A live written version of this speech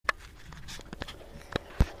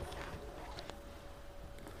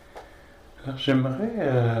Alors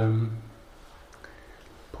j'aimerais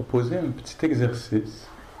proposer un petit exercice,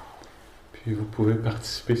 puis vous pouvez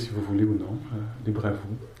participer si vous voulez ou non, libre à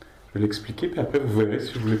vous. Je vais l'expliquer, puis après vous verrez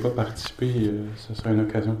si vous ne voulez pas participer, ce sera une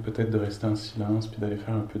occasion peut-être de rester en silence, puis d'aller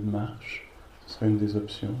faire un peu de marche. Ce sera une des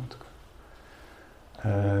options en tout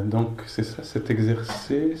cas. Donc c'est ça cet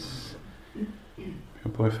exercice, puis on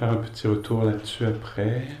pourrait faire un petit retour là-dessus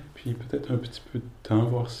après, puis peut-être un petit peu de temps,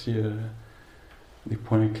 voir si des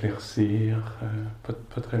points à éclaircir,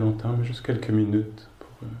 pas très longtemps, mais juste quelques minutes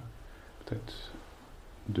pour peut-être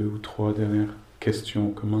 2 ou 3 dernières questions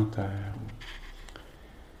ou commentaires.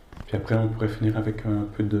 Puis après, on pourrait finir avec un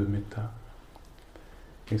peu de méta.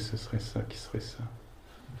 Et ce serait ça qui serait ça,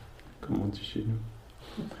 comme on dit chez nous.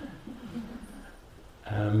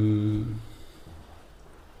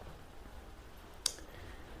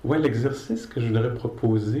 Ouais, l'exercice que je voudrais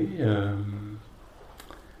proposer,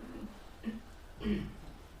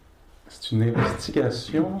 c'est une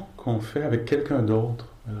investigation qu'on fait avec quelqu'un d'autre.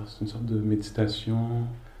 Alors, c'est une sorte de méditation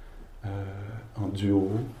en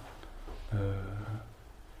duo,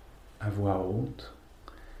 à voix haute.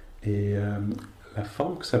 Et la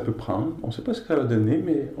forme que ça peut prendre, on ne sait pas ce que ça va donner,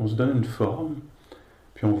 mais on se donne une forme,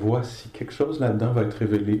 puis on voit si quelque chose là-dedans va être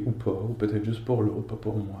révélé ou pas, ou peut-être juste pour l'autre, pas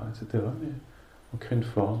pour moi, etc. Mais on crée une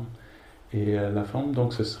forme. Et la forme,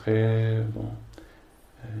 donc, ce serait, bon,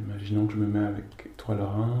 imaginons que je me mets avec toi,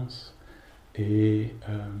 Laurence, et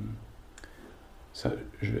ça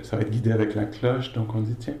va être guidé avec la cloche, donc on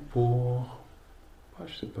dit, tiens, pour,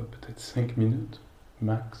 je sais pas, peut-être 5 minutes,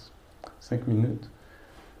 max, 5 minutes,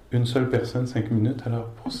 une seule personne, 5 minutes, alors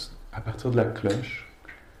à partir de la cloche,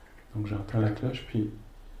 donc j'entends la cloche, puis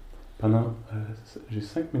pendant, j'ai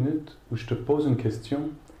 5 minutes où je te pose une question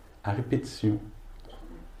à répétition.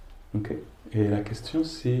 Ok? Et la question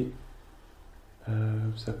c'est,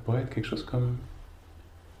 ça pourrait être quelque chose comme,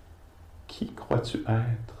 qui crois-tu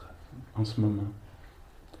être en ce moment?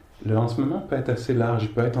 Le en ce moment peut être assez large,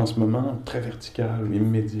 il peut être en ce moment très vertical ou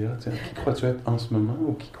immédiat. Tiens, qui crois-tu être en ce moment?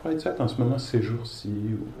 Ou qui crois-tu être en ce moment ces jours-ci?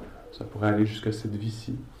 Ou ça pourrait aller jusqu'à cette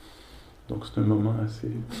vie-ci. Donc c'est un moment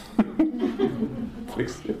assez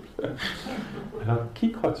flexible. Alors,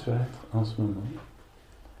 qui crois-tu être en ce moment?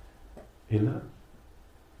 Et là,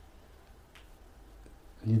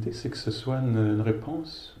 l'idée c'est que ce soit une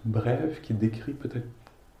réponse brève qui décrit peut-être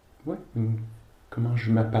comment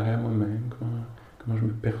je m'apparais à moi-même, comment je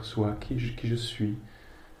me perçois, qui je suis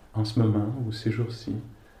en ce moment ou ces jours-ci.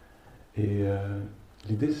 Et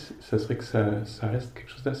l'idée, ça serait que ça reste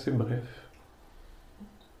quelque chose d'assez bref.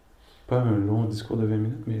 Pas un long discours de 20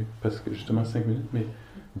 minutes, mais parce que justement 5 minutes, mais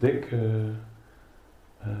dès que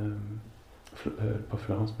pas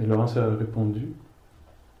Florence, mais Laurence a répondu,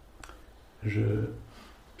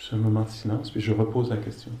 c'est un moment de silence, puis je repose la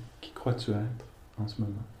question. Qui crois-tu être en ce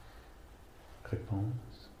moment?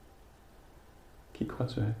 Réponse. Qui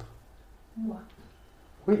crois-tu être? Moi.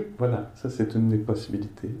 Oui, voilà, ça c'est une des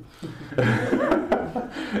possibilités.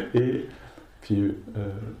 Et puis,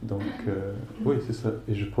 oui, c'est ça.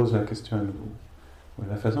 Et je pose la question à nouveau.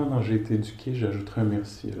 La façon dont j'ai été éduqué, j'ajouterais un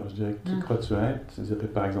merci. Alors je dirais, qui crois-tu être? Je dirais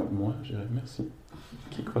par exemple moi, je dirais merci.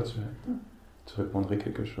 Qui crois-tu être? Tu répondrais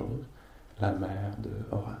quelque chose. La mère de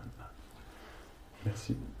Oran.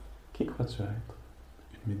 Merci. Qui crois-tu être?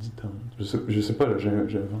 Une méditante. Je sais pas, là,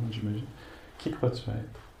 j'invente, j'imagine. Qui crois-tu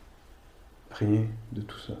être? Rien de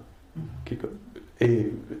tout ça.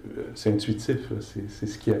 Et c'est intuitif, c'est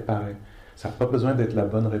ce qui apparaît. Ça n'a pas besoin d'être la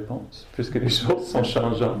bonne réponse, puisque les choses sont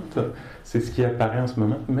changeantes. C'est ce qui apparaît en ce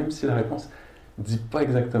moment, même si la réponse ne dit pas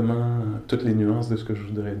exactement toutes les nuances de ce que je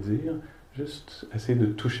voudrais dire, juste essayer de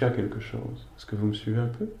toucher à quelque chose. Est-ce que vous me suivez un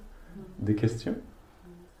peu? Des questions?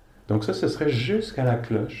 Donc ça, ce serait jusqu'à la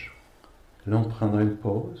cloche. Là, on prendrait une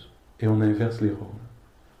pause et on inverse les rôles.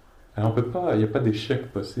 Alors on peut pas, il n'y a pas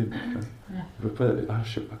d'échec possible. On peut pas,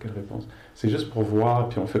 je sais pas quelle réponse. C'est juste pour voir,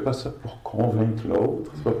 puis on fait pas ça pour convaincre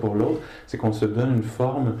l'autre, c'est pas pour l'autre, c'est qu'on se donne une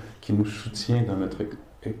forme qui nous soutient dans notre...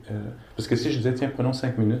 parce que si je disais, tiens, prenons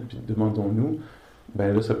 5 minutes, puis demandons-nous,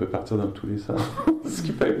 ben là, ça peut partir dans tous les sens, ce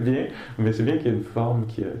qui peut être bien, mais c'est bien qu'il y ait une forme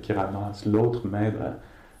qui ramasse. L'autre m'aide à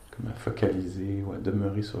focaliser ou à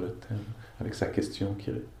demeurer sur le thème, avec sa question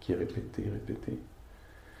qui est répétée.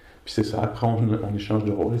 Puis c'est ça, après on échange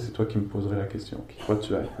de rôle et c'est toi qui me poserais la question. Qui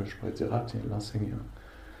crois-tu être? Je pourrais dire, tiens, l'enseignant.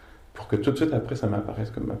 Pour que tout de suite après ça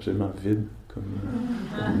m'apparaisse comme absolument vide, comme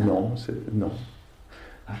non, c'est non.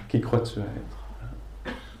 Qui crois-tu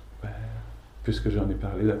être? Puisque j'en ai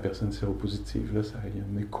parlé, la personne séropositive, là, il y a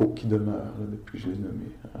un écho qui demeure là, depuis que je l'ai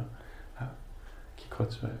nommé. Qui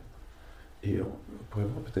crois-tu être? Et on pourrait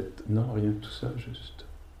voir peut-être, non, rien de tout ça, juste.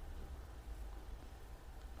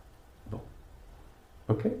 Bon.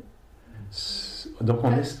 OK? Donc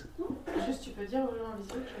on est... Juste, tu peux dire aux gens en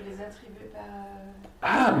visio que je vais les attribuer par...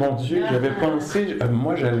 Ah, mon Dieu, j'avais pensé...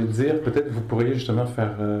 moi, j'allais dire, peut-être vous pourriez justement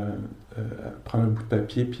faire... prendre un bout de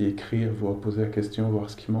papier, puis écrire, vous poser la question, voir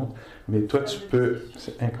ce qui monte. Mais toi, tu peux...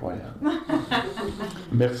 C'est incroyable.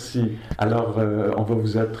 Merci. Alors, on va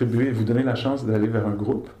vous attribuer, vous donner la chance d'aller vers un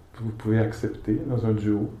groupe que vous pouvez accepter dans un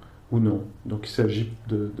duo ou non. Donc, il s'agit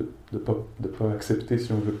de pas accepter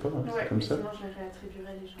si on ne veut pas. Hein, ouais, comme ça. Sinon, je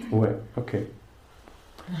réattribuerai les gens. Ouais, ok.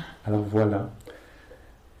 Alors, voilà.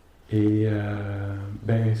 Et,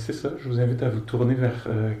 ben, c'est ça. Je vous invite à vous tourner vers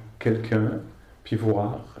quelqu'un, puis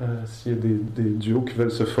voir s'il y a des duos qui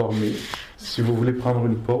veulent se former. Si vous voulez prendre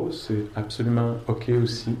une pause, c'est absolument ok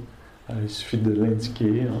aussi. Il suffit de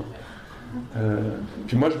l'indiquer. Hein.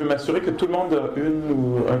 Puis moi, je veux m'assurer que tout le monde a une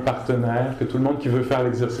ou un partenaire, que tout le monde qui veut faire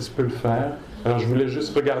l'exercice peut le faire. Alors, je voulais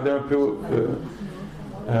juste regarder un peu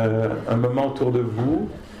un moment autour de vous.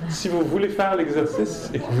 Si vous voulez faire l'exercice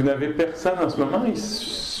et que vous n'avez personne en ce moment, il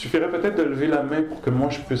suffirait peut-être de lever la main pour que moi,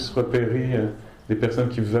 je puisse repérer des personnes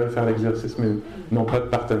qui veulent faire l'exercice, mais n'ont pas de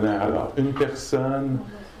partenaire. Alors, une personne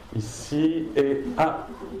ici et... Ah,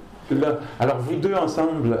 là. Alors, vous deux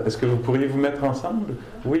ensemble, est-ce que vous pourriez vous mettre ensemble?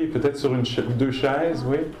 Oui, peut-être sur deux chaises,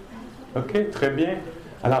 oui. OK, très bien.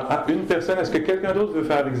 Alors, une personne, est-ce que quelqu'un d'autre veut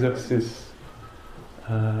faire l'exercice?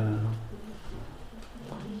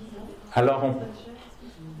 Alors,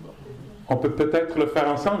 on peut peut-être le faire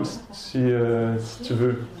ensemble si tu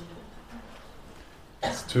veux.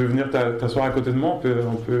 Si tu veux venir t'asseoir à côté de moi,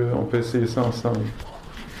 on peut essayer ça ensemble.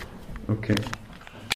 OK.